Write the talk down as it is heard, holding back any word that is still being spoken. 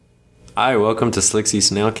Hi, welcome to SLCSE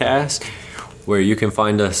Snailcast, where you can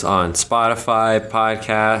find us on Spotify,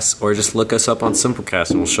 podcasts, or just look us up on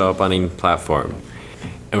Simplecast and we'll show up on any platform.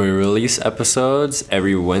 And we release episodes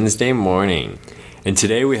every Wednesday morning. And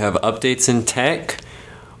today we have updates in tech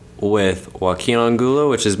with Joaquin Angulo,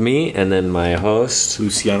 which is me, and then my host,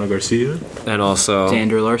 Luciano Garcia. And also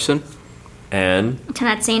Xander Larson. And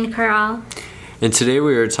Tanatsine Corral. And today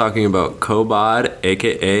we are talking about Cobod,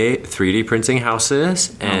 aka 3D printing houses,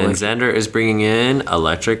 and Xander is bringing in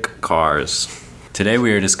electric cars. Today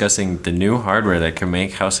we are discussing the new hardware that can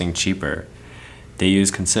make housing cheaper. They use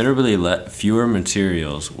considerably fewer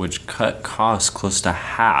materials, which cut costs close to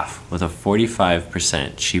half with a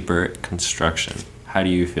 45% cheaper construction. How do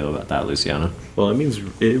you feel about that, Luciano? Well, it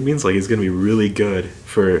means like it's going to be really good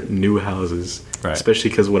for new houses, right? Especially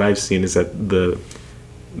because what I've seen is that the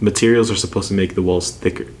materials are supposed to make the walls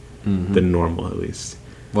thicker than normal, at least.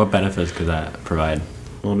 What benefits could that provide?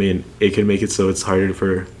 Well, I mean, it can make it so it's harder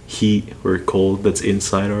for heat or cold that's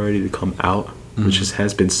inside already to come out, which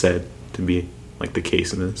has been said to be like the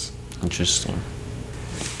case in this. Interesting.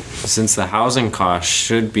 Since the housing cost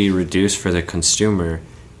should be reduced for the consumer,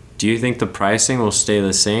 do you think the pricing will stay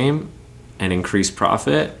the same and increase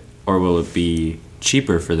profit, or will it be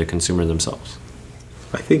cheaper for the consumer themselves?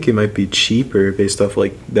 I think it might be cheaper based off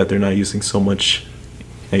like that they're not using so much,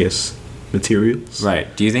 I guess, materials.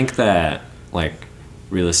 Right. Do you think that like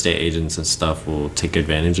real estate agents and stuff will take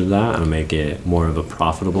advantage of that and make it more of a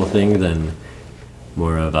profitable thing than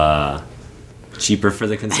more of a cheaper for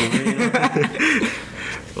the consumer? You know?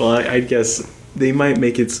 Well, I guess they might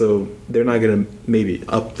make it so they're not gonna maybe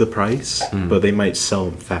up the price, but they might sell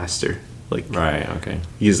them faster. Like right. Okay.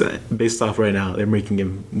 Because based off right now, they're making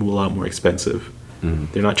them a lot more expensive.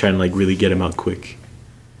 They're not trying to like really get them out quick.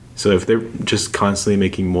 So if they're just constantly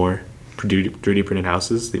making more 3D printed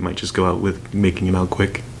houses, they might just go out with making them out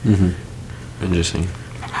quick. Interesting.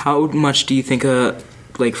 How much do you think a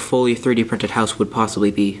fully 3D printed house would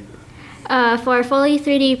possibly be? For a fully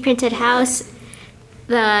 3D printed house,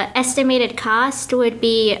 the estimated cost would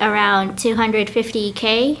be around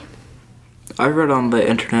 $250K. I read on the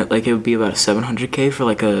internet it would be about $700K for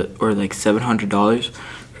or $700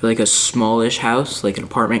 for a smallish house, like an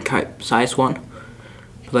apartment size one.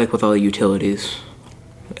 But with all the utilities,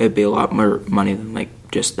 it'd be a lot more money than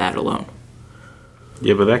just that alone.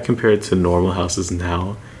 Yeah, but that compared to normal houses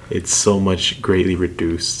now, it's so much greatly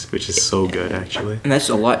reduced, which is so good actually. And that's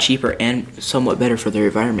a lot cheaper and somewhat better for their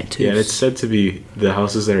environment too. Yeah, and it's said to be, the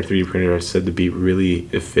houses that are 3D printed are said to be really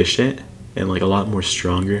efficient and a lot more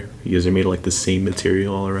stronger because they're made of the same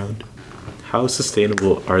material all around. How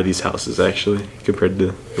sustainable are these houses actually compared to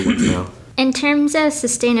the ones now? In terms of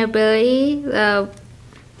sustainability, the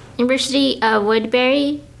University of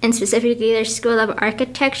Woodbury, and specifically their School of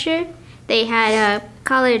Architecture, they had a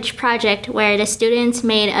college project where the students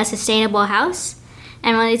made a sustainable house.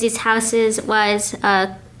 And one of these houses was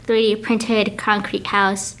a 3D printed concrete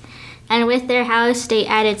house. And with their house, they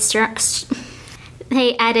added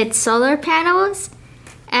solar panels,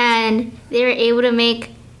 and they were able to make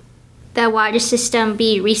the water system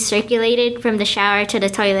be recirculated from the shower to the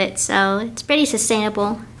toilet, so it's pretty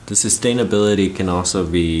sustainable. The sustainability can also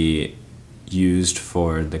be used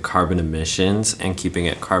for the carbon emissions and keeping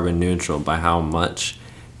it carbon neutral by how much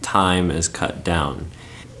time is cut down.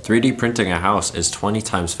 3D printing a house is 20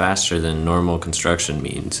 times faster than normal construction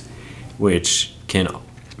means, which can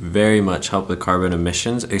very much help with carbon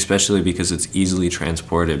emissions, especially because it's easily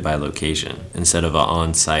transported by location instead of an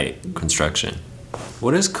on-site construction.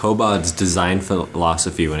 What is Cobod's design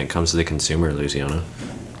philosophy when it comes to the consumer, Luciano?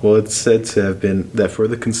 Well, it's said to have been that for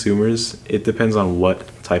the consumers, it depends on what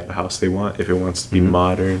type of house they want. If it wants to be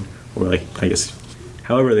modern or I guess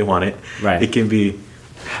however they want it, right. It can be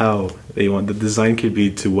how they want. The design could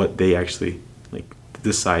be to what they actually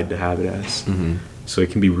decide to have it as. So it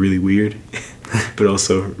can be really weird, but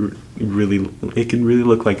also it can really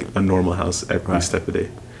look like a normal house every step of the day.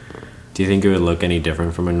 Do you think it would look any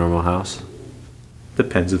different from a normal house?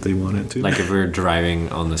 Depends if they want it to. If we were driving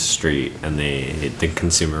on the street and the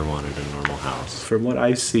consumer wanted a normal house. From what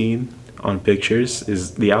I've seen on pictures,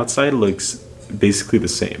 is the outside looks basically the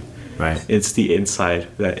same. Right. It's the inside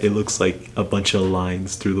that it looks like a bunch of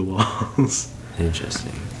lines through the walls.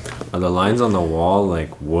 Interesting. Are the lines on the wall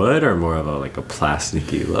wood or more of a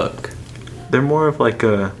plasticky look? They're more of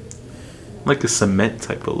a cement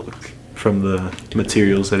type of look from the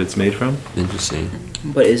materials that it's made from. Interesting.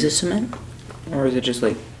 But is it cement? Or is it just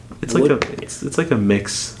it's wood? It's like a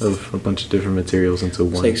mix of a bunch of different materials into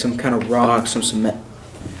one. It's some kind of rock, some cement.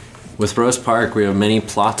 With Rose Park, we have many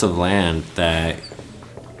plots of land that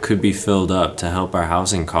could be filled up to help our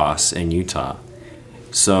housing costs in Utah.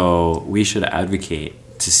 So we should advocate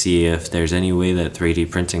to see if there's any way that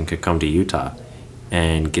 3D printing could come to Utah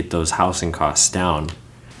and get those housing costs down.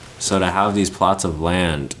 So to have these plots of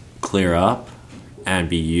land clear up and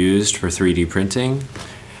be used for 3D printing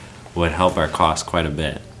would help our costs quite a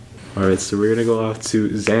bit. All right, so we're gonna go off to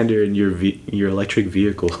Xander and your electric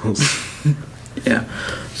vehicles. Yeah.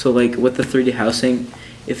 So like with the 3D housing,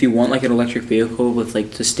 if you want like an electric vehicle with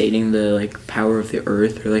like sustaining the like power of the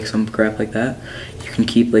earth or like some crap like that, you can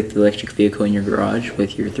keep like the electric vehicle in your garage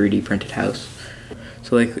with your 3D printed house.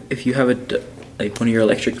 So like if you have like one of your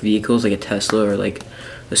electric vehicles like a Tesla or like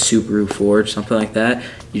a Subaru Ford, something like that,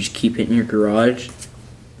 you just keep it in your garage.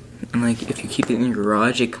 And like if you keep it in your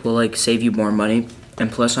garage, it will like save you more money. And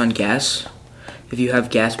plus on gas, if you have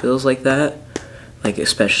gas bills like that, like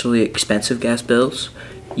especially expensive gas bills,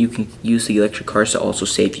 you can use the electric cars to also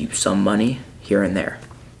save you some money here and there.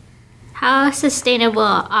 How sustainable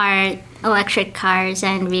are electric cars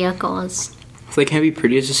and vehicles? They can be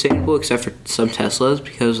pretty sustainable, except for some Teslas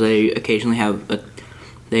because they occasionally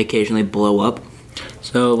blow up.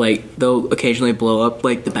 So like they'll occasionally blow up,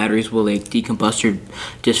 like the batteries will like decombust or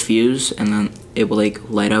disfuse, and then it will like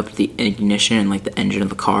light up the ignition and like the engine of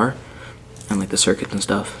the car, and like the circuits and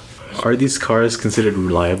stuff. Are these cars considered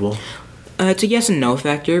reliable? It's a yes and no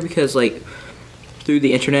factor because like through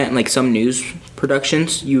the internet and like some news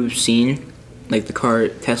productions you've seen like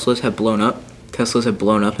Teslas have blown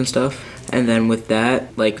up and stuff, and then with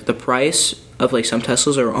that like the price of like some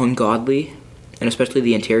Teslas are ungodly, and especially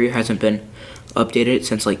the interior hasn't been updated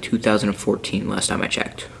since like 2014 last time I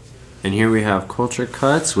checked. And here we have Culture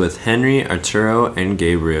Cuts with Henry, Arturo, and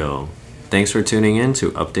Gabriel. Thanks for tuning in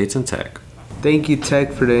to Updates in Tech. Thank you,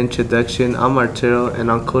 Tech, for the introduction. I'm Arturo, and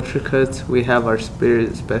on Culture Cuts, we have our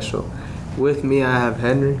Spirit Special. With me, I have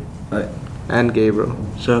Henry. Hi. And Gabriel.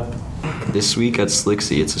 What's up? This week at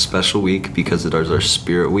SLCSE, it's a special week because it is our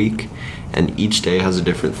Spirit Week, and each day has a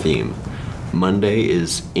different theme. Monday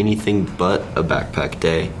is anything but a backpack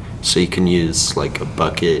day, so you can use like a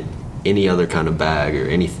bucket, any other kind of bag, or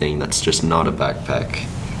anything that's just not a backpack.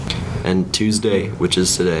 And Tuesday, which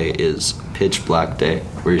is today, is pitch black day,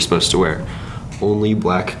 where you're supposed to wear only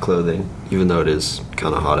black clothing, even though it is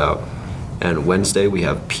kind of hot out. And Wednesday we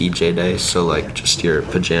have PJ day, so like just your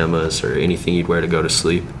pajamas or anything you'd wear to go to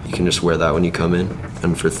sleep. You can just wear that when you come in.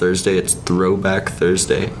 And for Thursday, it's Throwback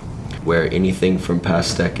Thursday. Wear anything from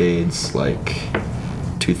past decades, like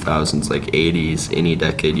 2000s, like 80s, any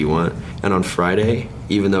decade you want. And on Friday,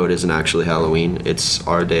 even though it isn't actually Halloween, it's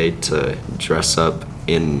our day to dress up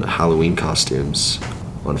in Halloween costumes.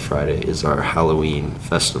 On Friday is our Halloween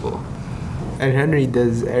festival. And Henry,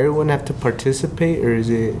 does everyone have to participate, or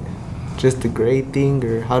is it just a grade thing,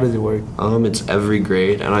 or how does it work? It's every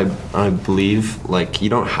grade, and I believe like you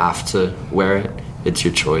don't have to wear it; it's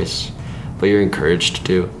your choice, but you're encouraged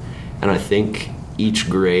to. And I think each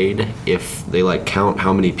grade, if they like count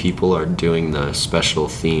how many people are doing the special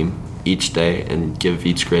theme each day and give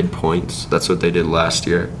each grade points, that's what they did last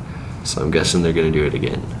year. So I'm guessing they're gonna do it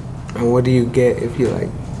again. And what do you get if you like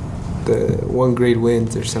the one grade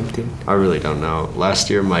wins or something? I really don't know. Last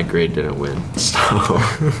year my grade didn't win, so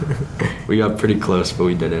we got pretty close, but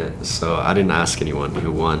we didn't. So I didn't ask anyone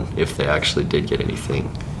who won if they actually did get anything,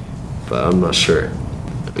 but I'm not sure.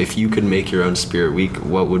 If you could make your own Spirit Week,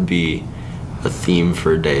 what would be a theme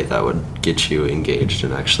for a day that would get you engaged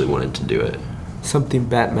and actually wanted to do it? Something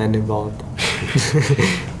Batman involved.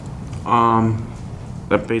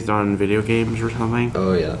 That based on video games or something?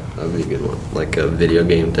 Oh yeah, that'd be a good one. Like a video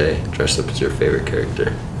game day, dress up as your favorite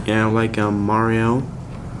character. Yeah, like Mario.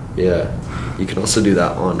 Yeah, you can also do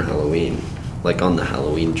that on Halloween, like on the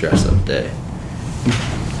Halloween dress-up day.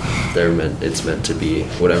 It's meant to be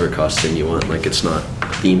whatever costume you want. Like it's not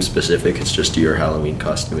theme specific. It's just your Halloween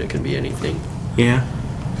costume. It can be anything. Yeah.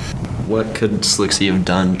 What could SLCSE have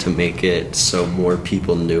done to make it so more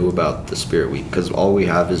people knew about the Spirit Week? Because all we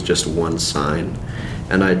have is just one sign.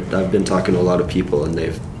 And I've been talking to a lot of people, and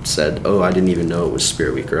they've said, oh, I didn't even know it was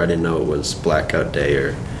Spirit Week, or I didn't know it was Blackout Day,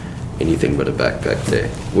 or anything but a backpack day.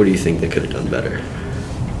 What do you think they could have done better?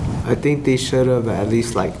 I think they should have at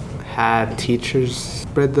least like had teachers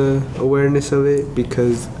spread the awareness of it,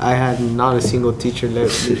 because I had not a single teacher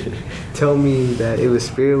let me tell me that it was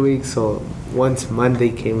Spirit Week. So once Monday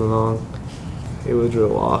came along, it was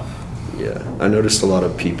real off. Yeah, I noticed a lot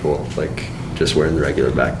of people like just wearing the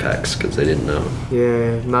regular backpacks because they didn't know.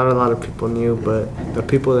 Yeah, not a lot of people knew, but the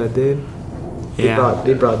people that did,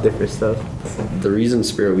 they brought different stuff. The reason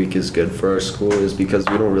Spirit Week is good for our school is because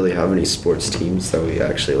we don't really have any sports teams that we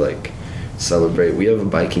actually like celebrate. We have a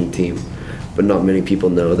biking team, but not many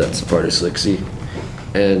people know that's a part of SLCSE.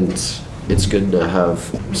 And it's good to have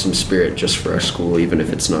some spirit just for our school, even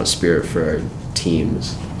if it's not spirit for our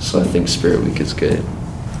teams. So I think Spirit Week is good.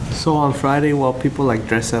 So on Friday, while people like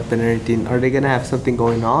dress up and everything, are they gonna have something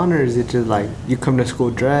going on, or is it just like you come to school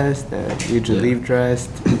dressed and you just leave dressed?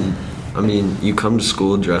 I mean, you come to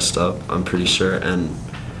school dressed up, I'm pretty sure, and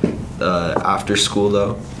after school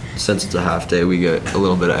though, since it's a half day, we get a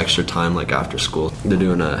little bit of extra time like after school. They're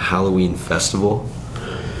doing a Halloween festival.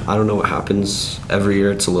 I don't know what happens every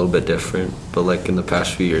year, it's a little bit different, but like in the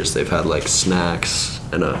past few years they've had like snacks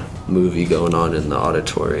and a movie going on in the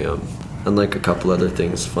auditorium and like a couple other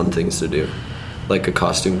things, fun things to do, like a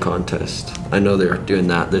costume contest. I know they're doing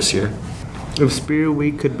that this year. If Spirit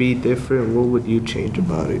Week could be different, what would you change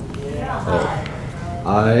about it?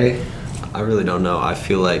 I really don't know. I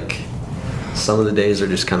feel like some of the days are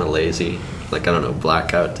just kind of lazy, like I don't know,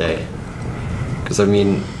 blackout day, because I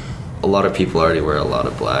mean a lot of people already wear a lot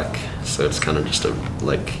of black, so it's kind of just a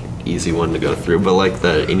like easy one to go through. But like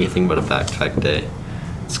the anything but a backpack day,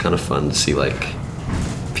 it's kind of fun to see like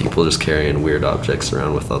people just carrying weird objects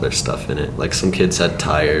around with all their stuff in it. Like some kids had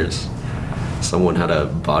tires, someone had a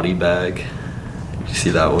body bag. Did you see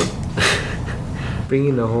that one?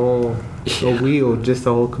 Bringing the whole a wheel, just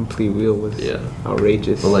the whole complete wheel was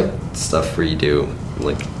outrageous. Well, like stuff where you do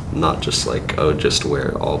like not just like, oh, just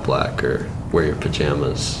wear all black or wear your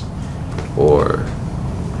pajamas, or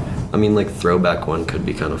I mean like throwback one could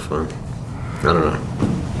be kind of fun. I don't know.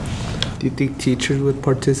 Do you think teachers would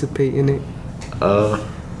participate in it?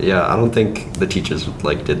 Yeah, I don't think the teachers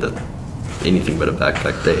like did that anything but a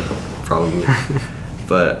backpack day, probably.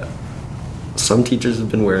 But some teachers have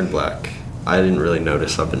been wearing black. I didn't really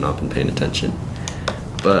notice. I've not been paying attention.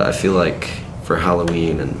 But I feel like for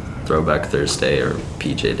Halloween and Throwback Thursday or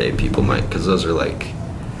PJ Day, people might, because those are like,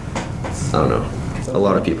 I don't know, a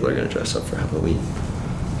lot of people are going to dress up for Halloween.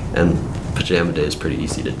 And Pajama Day is pretty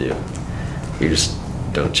easy to do. You just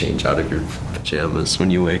don't change out of your pajamas when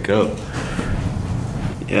you wake up.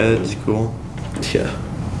 Yeah, that's cool. Yeah.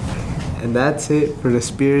 And that's it for the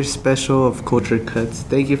Spirit special of Culture Cuts.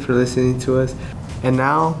 Thank you for listening to us. And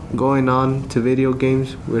now, going on to video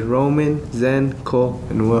games with Roman, Zen, Cole,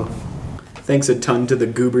 and Will. Thanks a ton to the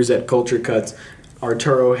goobers at Culture Cuts,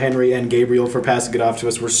 Arturo, Henry, and Gabriel for passing it off to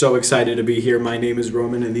us. We're so excited to be here. My name is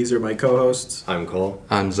Roman, and these are my co-hosts. I'm Cole.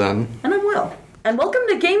 I'm Zen. And I'm Will. And welcome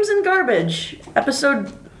to Games and Garbage,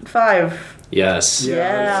 episode 5. Yes.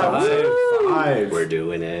 Yeah. Five. We're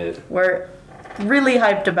doing it. We're really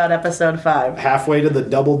hyped about episode 5. Halfway to the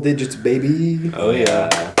double digits, baby. Oh, yeah.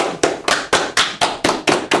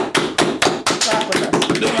 Clap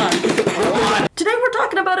with us. Come on. Today we're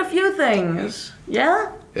talking about a few things.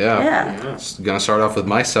 Yeah? Yeah. Just gonna start off with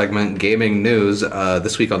my segment, gaming news.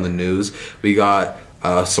 This week on the news, we got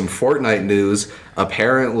some Fortnite news.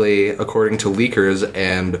 Apparently, according to leakers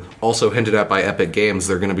and also hinted at by Epic Games,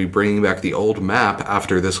 they're going to be bringing back the old map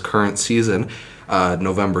after this current season,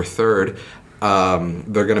 November 3rd.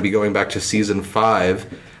 They're going to be going back to Season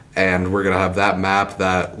 5, and we're going to have that map,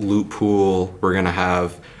 that loot pool. We're going to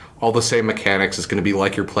have all the same mechanics. It's going to be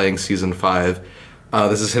like you're playing Season 5.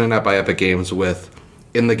 This is hinted at by Epic Games with...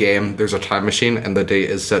 In the game, there's a time machine, and the date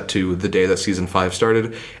is set to the day that Season 5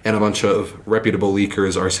 started, and a bunch of reputable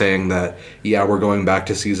leakers are saying that, yeah, we're going back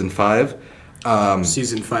to Season 5.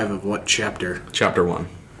 Season 5 of what chapter? Chapter 1.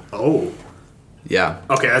 Oh. Yeah.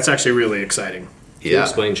 Okay, that's actually really exciting. Can you Yeah.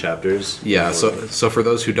 explain chapters? Yeah, so for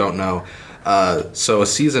those who don't know, so a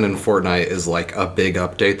season in Fortnite is like a big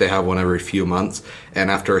update. They have one every few months,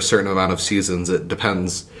 and after a certain amount of seasons, it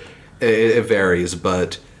depends, it varies,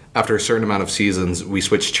 but... After a certain amount of seasons, we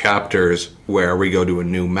switch chapters where we go to a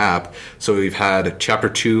new map. So we've had Chapter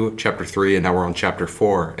 2, Chapter 3, and now we're on Chapter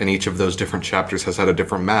 4. And each of those different chapters has had a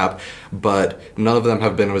different map, but none of them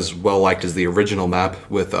have been as well-liked as the original map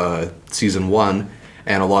with Season 1.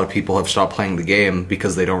 And a lot of people have stopped playing the game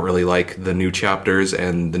because they don't really like the new chapters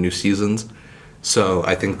and the new seasons. So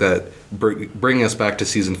I think that bringing us back to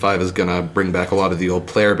Season 5 is going to bring back a lot of the old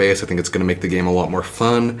player base. I think it's going to make the game a lot more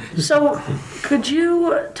fun. So, could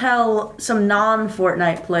you tell some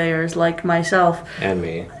non-Fortnite players like myself And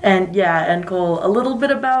me. and Cole a little bit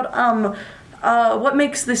about what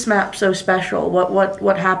makes this map so special?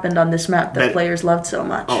 What happened on this map that players loved so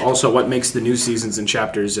much? Also, what makes the new seasons and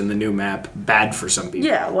chapters in the new map bad for some people?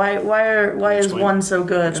 Yeah, why is Explain. one so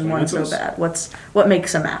good and Explain one it to so us. bad? What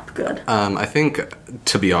makes a map good? I think,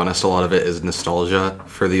 to be honest, a lot of it is nostalgia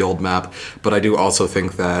for the old map, but I do also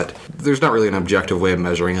think that there's not really an objective way of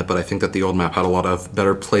measuring it, but I think that the old map had a lot of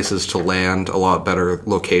better places to land, a lot better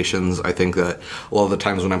locations. I think that a lot of the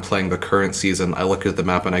times when I'm playing the current season, I look at the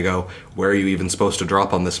map and I go, where are you even supposed to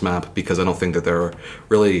drop on this map, because I don't think that there are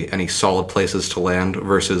really any solid places to land,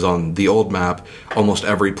 versus on the old map, almost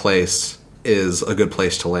every place is a good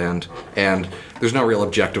place to land. And there's no real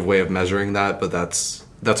objective way of measuring that, but that's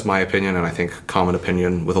my opinion, and I think common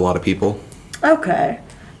opinion with a lot of people. Okay.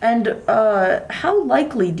 And how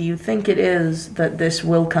likely do you think it is that this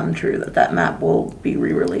will come true, that map will be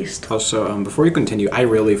re-released? Also, before you continue, I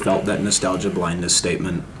really felt that nostalgia blindness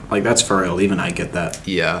statement. Like, that's for real. Even I get that.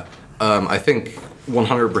 Yeah. I think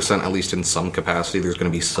 100%, at least in some capacity, there's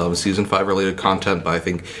going to be some Season 5 related content, but I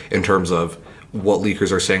think in terms of what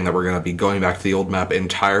leakers are saying that we're going to be going back to the old map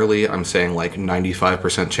entirely, I'm saying like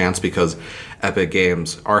 95% chance, because Epic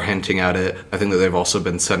Games are hinting at it. I think that they've also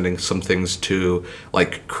been sending some things to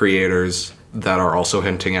like creators that are also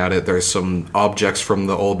hinting at it. There's some objects from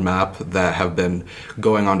the old map that have been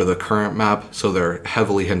going onto the current map, so they're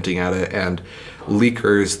heavily hinting at it. And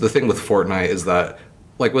leakers, the thing with Fortnite is that,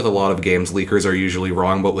 like with a lot of games, leakers are usually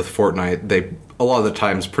wrong, but with Fortnite, they a lot of the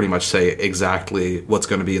times pretty much say exactly what's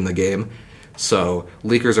going to be in the game. So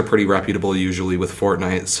leakers are pretty reputable usually with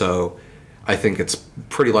Fortnite, so I think it's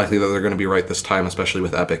pretty likely that they're going to be right this time, especially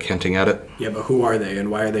with Epic hinting at it. Yeah, but who are they,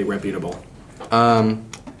 and why are they reputable?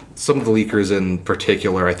 Some of the leakers in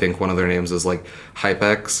particular, I think one of their names is like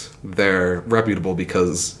HypeX. They're reputable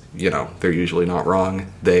because, they're usually not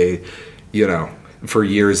wrong. They, for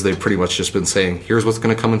years they've pretty much just been saying, here's what's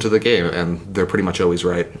going to come into the game, and they're pretty much always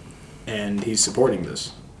right. And he's supporting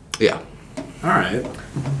this. Yeah. All right.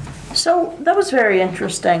 So that was very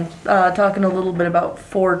interesting, talking a little bit about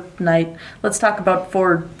Fortnite. Let's talk about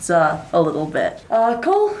Forza a little bit.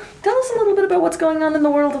 Cole, tell us a little bit about what's going on in the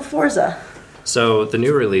world of Forza. So the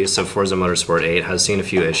new release of Forza Motorsport 8 has seen a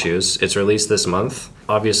few issues. It's released this month.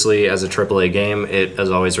 Obviously, as a AAA game, it is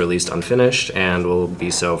always released unfinished and will be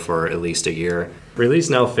so for at least a year. Release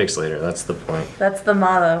now, fix later. That's the point. That's the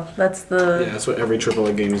motto. That's what every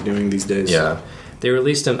AAA game is doing these days. Yeah. They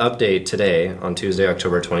released an update today, on Tuesday,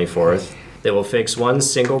 October 24th. They will fix one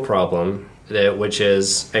single problem, which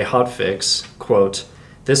is a hotfix, quote,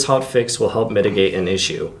 "This hotfix will help mitigate an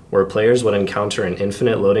issue where players would encounter an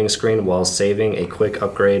infinite loading screen while saving a quick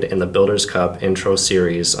upgrade in the Builders Cup intro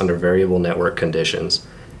series under variable network conditions."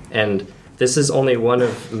 And this is only one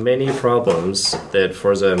of many problems that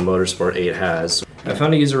Forza Motorsport 8 has. I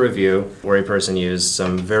found a user review where a person used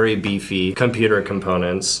some very beefy computer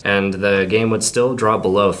components, and the game would still drop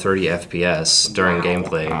below 30 FPS during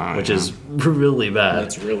gameplay, which is really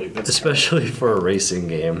bad. That's especially for a racing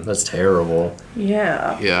game. That's terrible.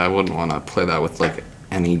 Yeah. Yeah, I wouldn't want to play that with like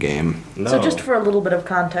any game. No. So just for a little bit of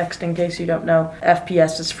context, in case you don't know,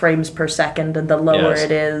 FPS is frames per second, and the lower Yes.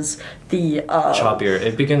 it is, the choppier.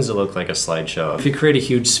 It begins to look like a slideshow. If you create a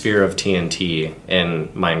huge sphere of TNT in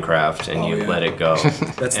Minecraft and you let it go,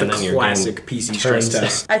 That's and the then your classic game PC stress turns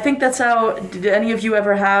test. I think that's how. Did any of you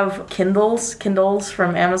ever have Kindles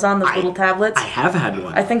from Amazon? Those little tablets. I have had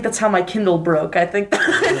one. I think that's how my Kindle broke. I think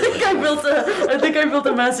I built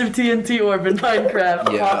a massive TNT orb in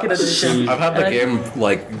Minecraft Pocket Edition. I've had the game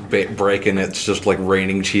break, and it's just like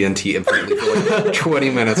raining TNT infinitely for like 20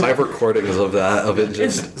 minutes. I have recordings of it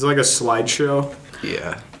just. It's like a slideshow.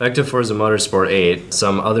 Yeah. Back to Forza Motorsport 8,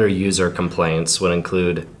 some other user complaints would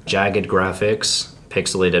include jagged graphics,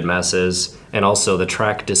 pixelated messes, and also the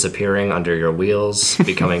track disappearing under your wheels,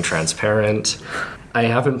 becoming transparent. I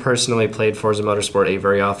haven't personally played Forza Motorsport 8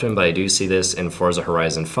 very often, but I do see this in Forza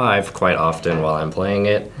Horizon 5 quite often while I'm playing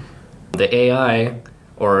it. The AI,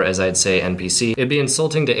 or as I'd say NPC, it'd be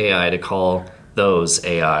insulting to AI to call those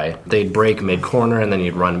AI. They'd break mid-corner and then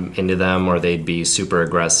you'd run into them, or they'd be super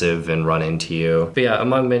aggressive and run into you. But yeah,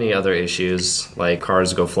 among many other issues, like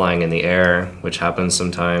cars go flying in the air, which happens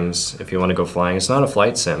sometimes. If you want to go flying, it's not a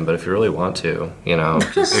flight sim, but if you really want to,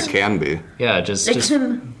 It can be. Yeah,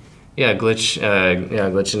 glitch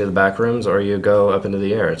into the back rooms, or you go up into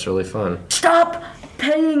the air. It's really fun. Stop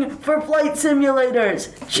paying for flight simulators.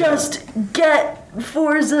 Just get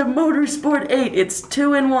Forza Motorsport 8. It's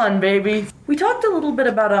 2-in-1, baby. We talked a little bit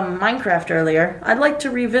about Minecraft earlier. I'd like to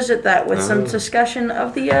revisit that with some discussion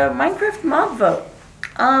of the Minecraft mob vote.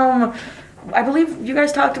 I believe you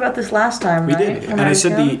guys talked about this last time, We right? did, and I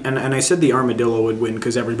said the armadillo would win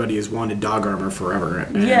because everybody has wanted dog armor forever.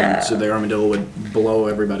 And Yeah. So the armadillo would blow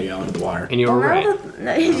everybody out of the water. And you were right.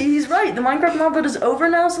 He's right. The Minecraft mob vote is over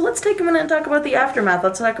now, so let's take a minute and talk about the aftermath.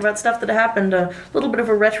 Let's talk about stuff that happened, a little bit of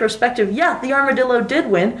a retrospective. Yeah, the armadillo did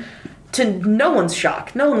win. To no one's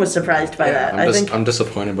shock. No one was surprised by that. I'm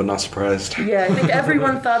disappointed but not surprised. Yeah, I think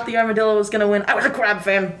everyone thought the armadillo was going to win. I was a crab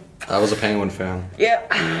fan. I was a penguin fan. Yeah.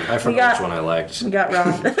 I forgot which one I liked. We got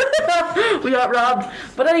robbed. We got robbed.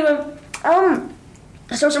 But anyway,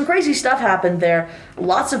 So some crazy stuff happened there.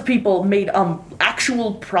 Lots of people made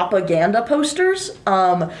actual propaganda posters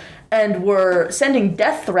and were sending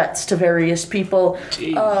death threats to various people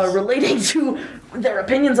relating to their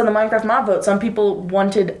opinions on the Minecraft mob vote. Some people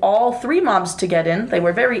wanted all 3 mobs to get in. They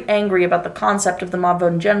were very angry about the concept of the mob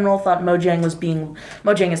vote in general, thought Mojang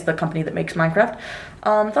is the company that makes Minecraft,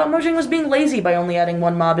 thought Mojang was being lazy by only adding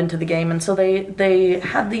 1 mob into the game, and so they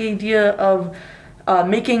had the idea of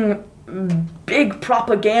making big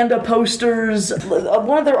propaganda posters.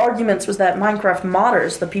 One of their arguments was that Minecraft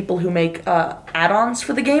modders, the people who make add-ons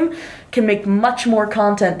for the game, can make much more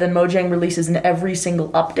content than Mojang releases in every single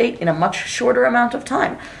update in a much shorter amount of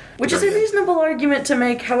time. Which is a reasonable argument to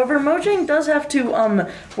make. However, Mojang does have to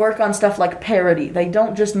work on stuff like parity. They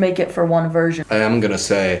don't just make it for one version. I am going to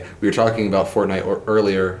say, we were talking about Fortnite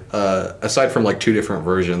earlier. Aside from like 2 different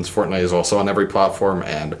versions, Fortnite is also on every platform,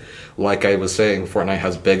 and like I was saying, Fortnite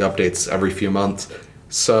has big updates every few months.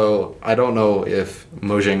 So I don't know if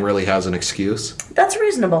Mojang really has an excuse. That's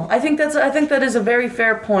reasonable. I think that is a very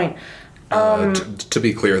fair point. To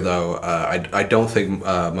be clear, though, I don't think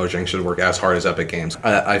Mojang should work as hard as Epic Games.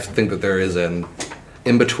 I think that there is an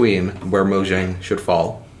in-between where Mojang should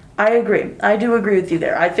fall. I agree. I do agree with you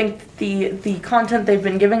there. I think the content they've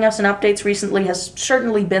been giving us in updates recently has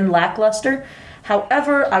certainly been lackluster.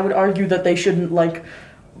 However, I would argue that they shouldn't,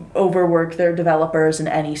 overwork their developers in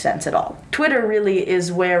any sense at all. Twitter really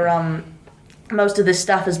is where most of this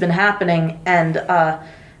stuff has been happening, and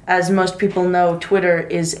as most people know, Twitter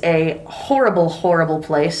is a horrible, horrible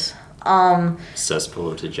place.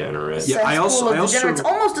 Cesspool of degenerates. Yeah, I also degenerates,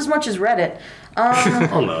 almost as much as Reddit.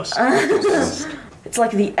 Almost. It's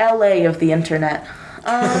like the LA of the internet.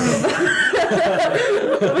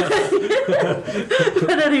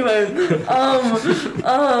 But anyway,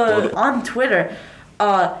 on Twitter,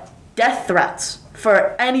 death threats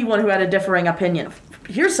for anyone who had a differing opinion.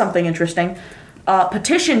 Here's something interesting.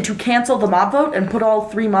 Petition to cancel the mob vote and put all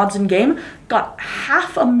 3 mobs in game got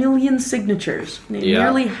 500,000 signatures.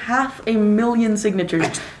 Nearly 500,000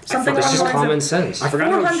 signatures. Something That's along just the lines common of sense.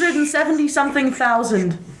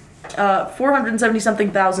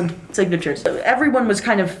 470-something thousand signatures. Everyone was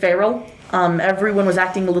kind of feral. Everyone was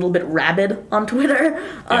acting a little bit rabid on Twitter,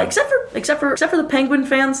 except for the Penguin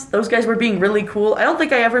fans. Those guys were being really cool. I don't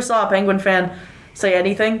think I ever saw a Penguin fan say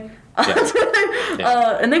anything on Twitter,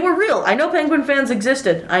 and they were real. I know Penguin fans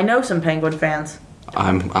existed. I know some Penguin fans.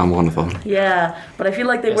 I'm one of them. Yeah, but I feel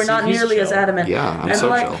like they were not nearly as adamant. Yeah, I'm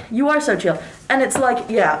so chill. You are so chill, and it's like,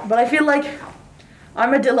 but I feel like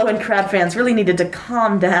Armadillo and Crab fans really needed to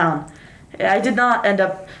calm down. I did not end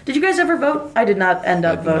up... Did you guys ever vote? I did not end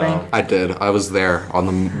up voting. No. I did. I was there on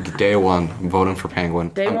the day 1 voting for Penguin.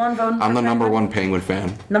 Day 1 voting for I'm the Penguin? number 1 Penguin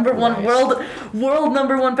fan. Number 1, world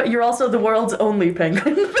number 1... You're also the world's only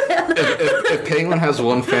Penguin fan. If Penguin has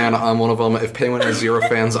 1 fan, I'm one of them. If Penguin has 0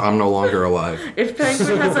 fans, I'm no longer alive. If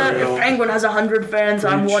Penguin has 100 fans,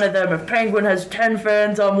 I'm one of them. If Penguin has 10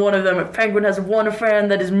 fans, I'm one of them. If Penguin has 1 fan,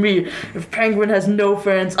 that is me. If Penguin has no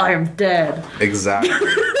fans, I am dead. Exactly.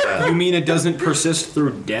 You mean it doesn't persist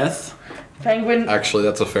through death? Penguin... Actually,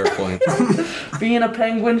 that's a fair point. Being a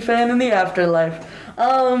Penguin fan in the afterlife.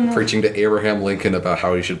 Preaching to Abraham Lincoln about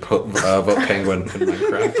how he should vote Penguin in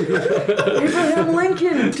Minecraft. Abraham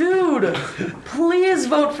Lincoln, dude! Please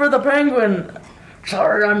vote for the Penguin.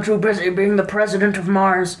 Sorry, I'm too busy being the president of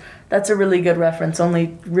Mars. That's a really good reference.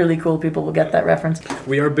 Only really cool people will get that reference.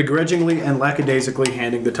 We are begrudgingly and lackadaisically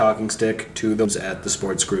handing the talking stick to those at the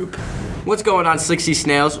sports group. What's going on, SLCSE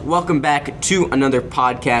Snails? Welcome back to another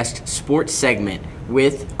podcast sports segment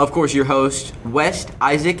with, of course, your hosts, West,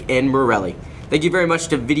 Isaac, and Morelli. Thank you very much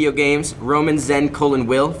to Video Games, Roman, Zen, Cole, and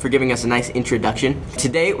Will for giving us a nice introduction.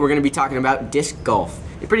 Today, we're going to be talking about disc golf.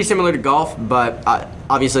 It's pretty similar to golf, but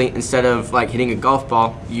obviously, instead of hitting a golf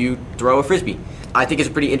ball, you throw a frisbee. I think it's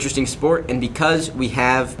a pretty interesting sport, and because we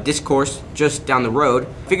have disc course just down the road,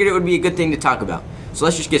 I figured it would be a good thing to talk about. So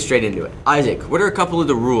let's just get straight into it. Isaac, what are a couple of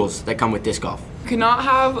the rules that come with disc golf? You cannot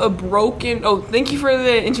have a broken... Oh, thank you for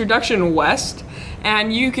the introduction, West.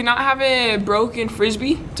 And you cannot have a broken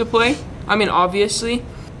frisbee to play. I mean, obviously.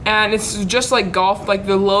 And it's just like golf,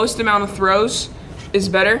 the lowest amount of throws is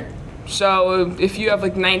better. So if you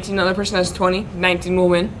have 19, another person has 20, 19 will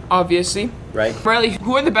win, obviously. Right. Riley,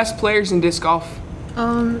 who are the best players in disc golf?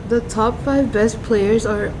 The top 5 best players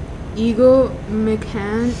are Eagle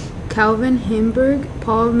McCann, Calvin Himberg,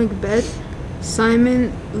 Paul Macbeth,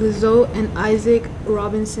 Simon Lizotte, and Isaac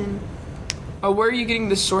Robinson. Where are you getting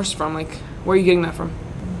this source from? Where are you getting that from?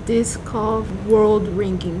 Disc golf world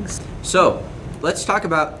rankings. So, let's talk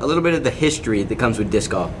about a little bit of the history that comes with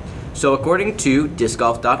disc golf. So, according to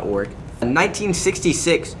discgolf.org,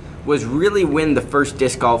 1966 was really when the first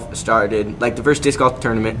disc golf started, like the first disc golf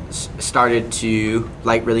tournament started to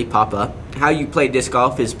like really pop up. How you play disc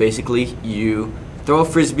golf is basically you throw a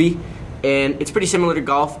frisbee, and it's pretty similar to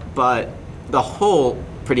golf, but the hole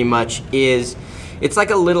pretty much is, it's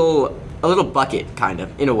like a little bucket kind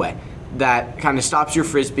of, in a way, that kind of stops your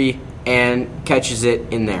frisbee and catches it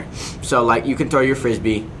in there. So like you can throw your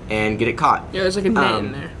frisbee and get it caught. Yeah, there's like a net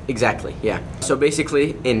in there. Exactly, yeah. So basically,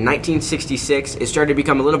 in 1966, it started to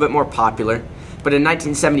become a little bit more popular. But in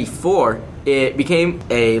 1974, it became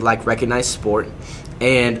a like recognized sport,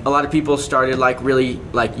 and a lot of people started like really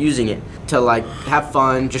like using it to like have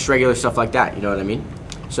fun, just regular stuff like that. You know what I mean?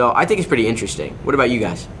 So I think it's pretty interesting. What about you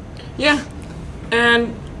guys? Yeah,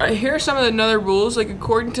 and here are some of the other rules. Like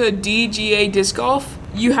according to DGA disc golf,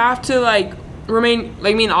 you have to like remain.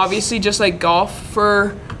 Like, I mean, obviously, just like golf,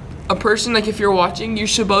 for a person, like if you're watching, you're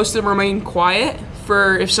supposed to remain quiet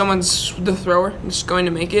for if someone's the thrower is going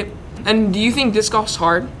to make it. And do you think disc golf's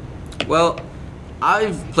hard? Well,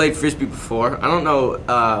 I've played frisbee before. I don't know.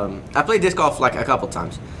 I played disc golf like a couple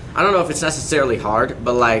times. I don't know if it's necessarily hard,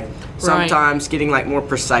 but like sometimes getting like more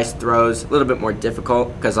precise throws a little bit more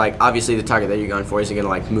difficult, because like obviously the target that you're going for isn't gonna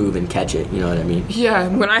like move and catch it. You know what I mean? Yeah.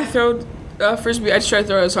 When I throw frisbee, I just try to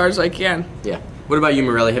throw it as hard as I can. Yeah. What about you,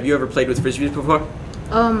 Morelli? Have you ever played with frisbees before?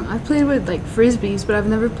 I've played with like frisbees, but I've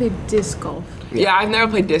never played disc golf. Yeah, I've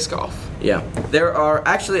never played disc golf. Yeah. There are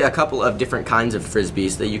actually a couple of different kinds of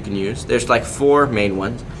frisbees that you can use. There's like 4 main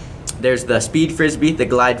ones. There's the speed frisbee, the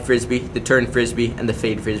glide frisbee, the turn frisbee, and the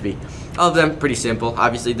fade frisbee. All of them pretty simple.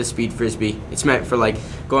 Obviously, the speed frisbee, it's meant for like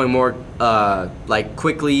going more like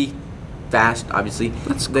quickly, fast. Obviously,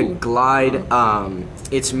 that's cool. The glide,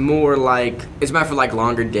 it's more like it's meant for like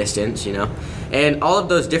longer distance, you know. And all of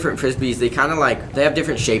those different frisbees, they kind of like they have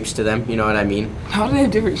different shapes to them. You know what I mean? How do they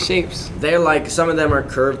have different shapes? They're like, some of them are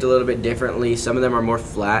curved a little bit differently. Some of them are more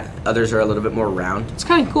flat. Others are a little bit more round. It's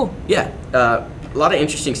kind of cool. Yeah. A lot of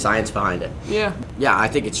interesting science behind it. Yeah. Yeah, I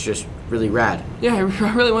think it's just really rad. Yeah, I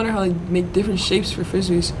really wonder how they make different shapes for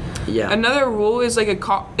frisbees. Yeah. Another rule is like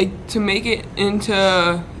to make it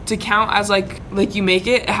into to count as like you make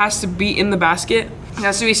it. It has to be in the basket. It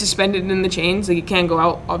has to be suspended in the chains. Like it can't go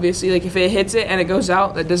out. Obviously, like if it hits it and it goes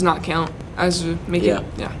out, that does not count as making. Yeah.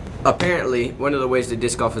 Yeah. Apparently, one of the ways that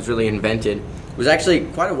disc golf was really invented was actually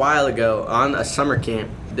quite a while ago on a summer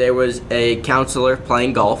camp. There was a counselor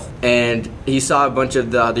playing golf, and he saw a bunch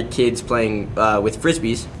of the other kids playing with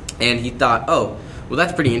frisbees, and he thought, oh, well,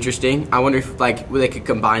 that's pretty interesting. I wonder if like they could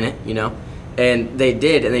combine it, you know? And they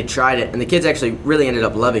did, and they tried it, and the kids actually really ended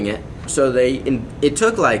up loving it. So it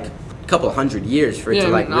took like a couple hundred years for it to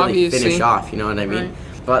like really finish off, you know what I mean?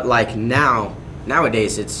 Right. But like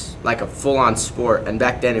nowadays it's like a full-on sport, and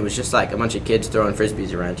back then it was just like a bunch of kids throwing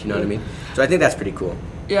frisbees around, you know what I mean? So I think that's pretty cool.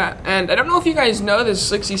 Yeah, and I don't know if you guys know this,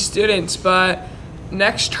 SLCSE students, but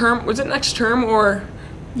next term, was it next term or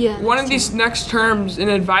one of these next terms in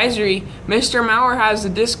advisory, Mr. Maurer has a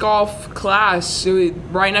disc golf class. So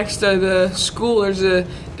right next to the school, there's a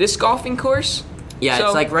disc golfing course. Yeah, so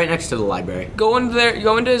it's like right next to the library. Go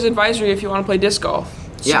into his advisory if you want to play disc golf.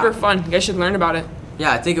 Super fun. You guys should learn about it.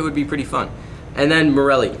 Yeah, I think it would be pretty fun. And then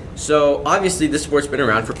Morelli. So obviously this sport's been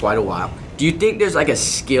around for quite a while. Do you think there's like a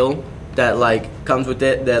skill that like comes with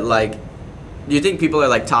it that like, do you think people are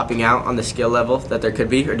like topping out on the skill level that there could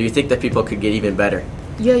be, or do you think that people could get even better?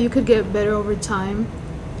 Yeah, you could get better over time.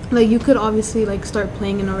 Like you could obviously like start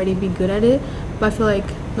playing and already be good at it, but I feel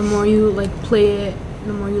like the more you like play it,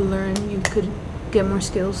 the more you learn, you could get more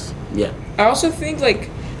skills. Yeah. I also think like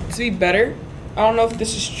to be better, I don't know if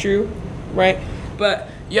this is true, right? But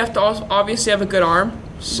you have to also obviously have a good arm.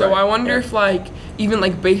 So I wonder if like even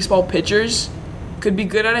like baseball pitchers could be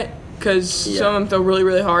good at it, because some of them throw really,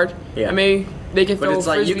 really hard. Yeah. And maybe they can throw a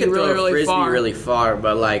frisbee you can really, throw a frisbee really far,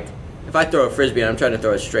 but like if I throw a frisbee and I'm trying to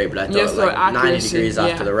throw it straight, but I throw it like 90 degrees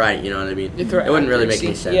off to the right, you know what I mean? It wouldn't really make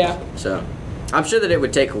any sense. Yeah. So I'm sure that it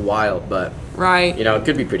would take a while, but you know, it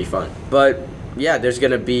could be pretty fun. But yeah, there's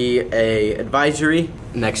gonna be a advisory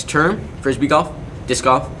next term, frisbee golf, disc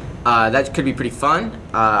golf. That could be pretty fun.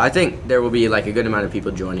 I think there will be like a good amount of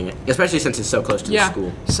people joining it, especially since it's so close to the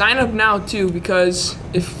school. Sign up now too, because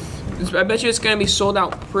I bet you it's gonna be sold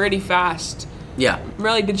out pretty fast. Yeah.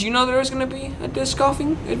 Really, did you know there was gonna be a disc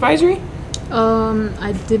golfing advisory?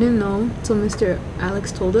 I didn't know till Mr.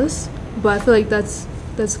 Alex told us, but I feel like that's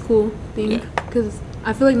a cool thing, because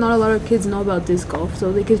I feel like not a lot of kids know about disc golf,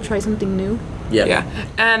 so they could try something new. Yeah.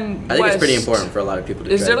 And I think it's pretty important for a lot of people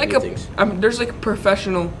to try new things. There's like a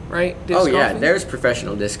professional, right? Disc golfing? There's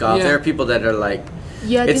professional disc golf. There are people that are like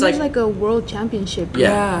Yeah, I think It's it's like- like a world championship.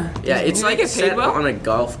 Yeah, it's Do like they get paid set well? on a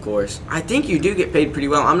golf course. I think you do get paid pretty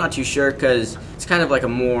well. I'm not too sure because it's kind of like a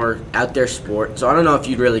more out there sport. So I don't know if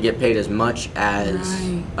you'd really get paid as much as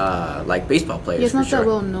like baseball players. Yeah, it's for not sure. that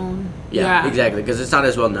well known. Yeah, Yeah. exactly, because it's not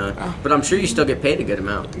as well known. But I'm sure you still get paid a good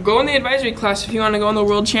amount. Go in the advisory class if you want to go in the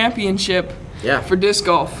world championship Yeah, for disc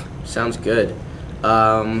golf. sounds good.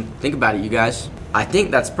 Think about it, you guys. I think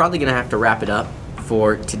that's probably gonna have to wrap it up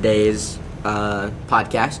for today's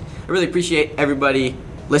podcast. I really appreciate everybody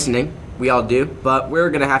listening. We all do, but we're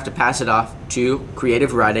gonna have to pass it off to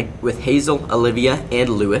creative writing with Hazel, Olivia, and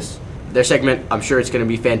Lewis. Their segment, I'm sure it's gonna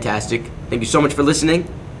be fantastic. Thank you so much for listening,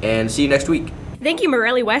 and see you next week. Thank you,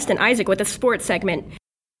 Morelli West and Isaac, with the sports segment.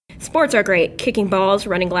 Sports are great, kicking balls,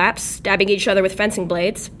 running laps, stabbing each other with fencing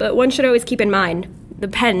blades, but one should always keep in mind, the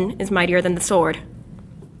pen is mightier than the sword.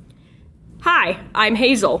 Hi, I'm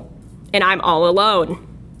Hazel, and I'm all alone.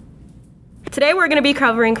 Today we're going to be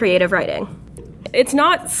covering creative writing. It's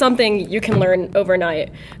not something you can learn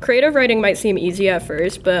overnight. Creative writing might seem easy at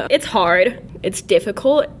first, but it's hard, it's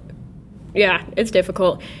difficult. Yeah, it's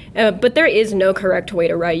difficult. But there is no correct way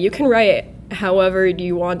to write. You can write however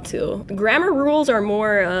you want to. Grammar rules are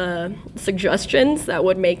more suggestions that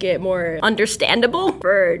would make it more understandable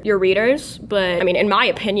for your readers. But, I mean, in my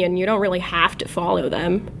opinion, you don't really have to follow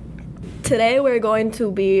them. Today we're going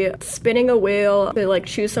to be spinning a wheel to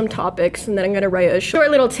choose some topics, and then I'm going to write a short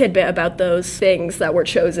little tidbit about those things that were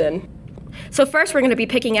chosen. So first we're going to be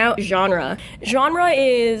picking out genre. Genre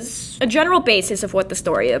is a general basis of what the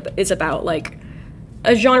story is about. Like,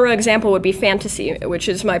 a genre example would be fantasy, which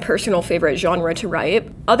is my personal favorite genre to write.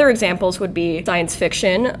 Other examples would be science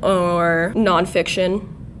fiction or nonfiction.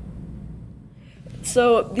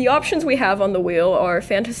 So the options we have on the wheel are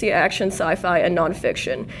fantasy, action, sci-fi, and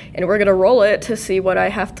nonfiction. And we're gonna roll it to see what I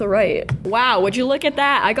have to write. Wow, would you look at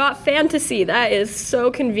that? I got fantasy. That is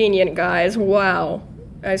so convenient, guys. Wow.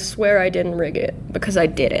 I swear I didn't rig it, because I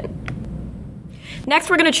didn't.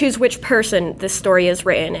 Next, we're gonna choose which person this story is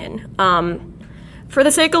written in. For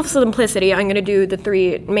the sake of simplicity, I'm gonna do the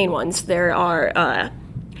three main ones. There are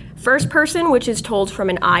first person, which is told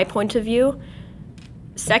from an I point of view.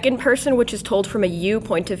 Second person, which is told from a you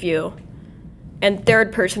point of view, and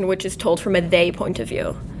third person, which is told from a they point of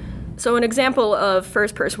view. So an example of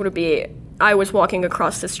first person would be, I was walking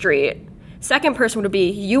across the street. Second person would be,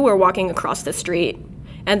 you were walking across the street.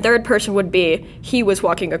 And third person would be, he was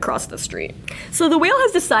walking across the street. So the wheel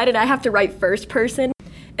has decided I have to write first person.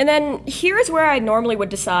 And then here's where I normally would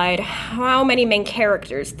decide how many main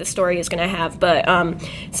characters the story is going to have. But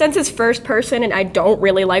since it's first person and I don't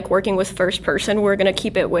really like working with first person, we're going to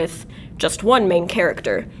keep it with just one main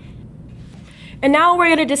character. And now we're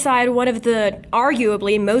going to decide one of the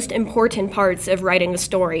arguably most important parts of writing a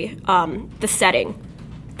story, the setting.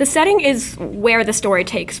 The setting is where the story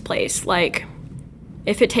takes place. Like,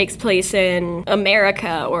 if it takes place in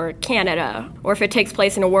America or Canada, or if it takes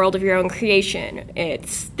place in a world of your own creation,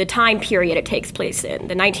 it's the time period it takes place in,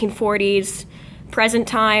 the 1940s, present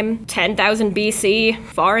time, 10,000 BC,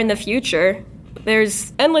 far in the future.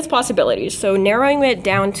 There's endless possibilities, so narrowing it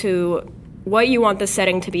down to what you want the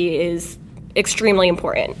setting to be is extremely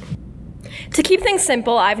important. To keep things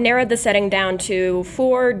simple, I've narrowed the setting down to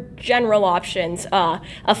 4 general options: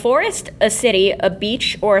 a forest, a city, a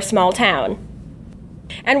beach, or a small town.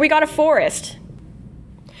 And we got a forest.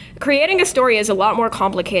 Creating a story is a lot more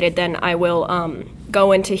complicated than I will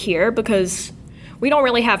go into here because we don't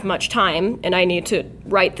really have much time and I need to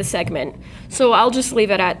write the segment. So I'll just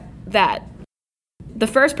leave it at that. The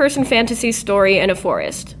first person fantasy story in a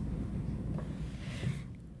forest.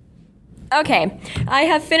 Okay, I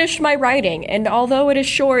have finished my writing, and although it is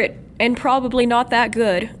short and probably not that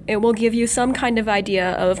good, it will give you some kind of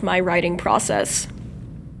idea of my writing process.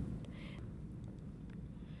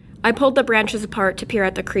 I pulled the branches apart to peer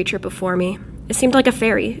at the creature before me. It seemed like a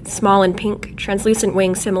fairy, small and pink, translucent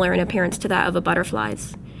wings similar in appearance to that of a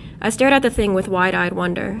butterfly's. I stared at the thing with wide-eyed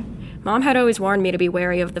wonder. Mom had always warned me to be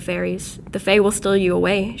wary of the fairies. The fae will steal you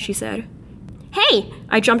away, she said. Hey!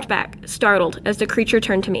 I jumped back, startled, as the creature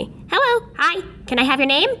turned to me. Hello, hi, can I have your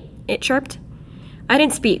name? It chirped. I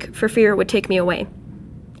didn't speak, for fear it would take me away.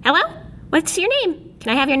 Hello? What's your name?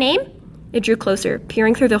 Can I have your name? It drew closer,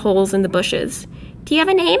 peering through the holes in the bushes. Do you have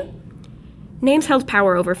a name? Names held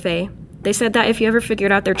power over fae. They said that if you ever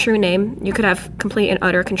figured out their true name, you could have complete and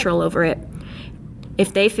utter control over it.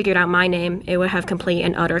 If they figured out my name, it would have complete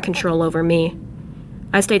and utter control over me.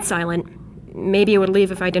 I stayed silent. Maybe it would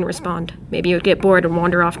leave if I didn't respond. Maybe it would get bored and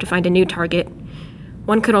wander off to find a new target.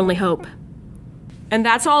 One could only hope. And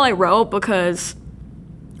that's all I wrote because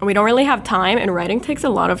we don't really have time, and writing takes a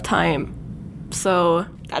lot of time. So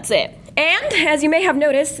that's it. And as you may have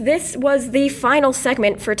noticed, this was the final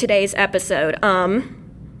segment for today's episode.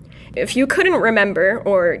 If you couldn't remember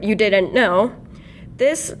or you didn't know,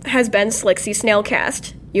 this has been SLCSE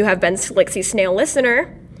Snailcast. You have been SLCSE Snail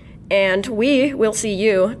Listener, and we will see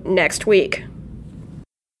you next week.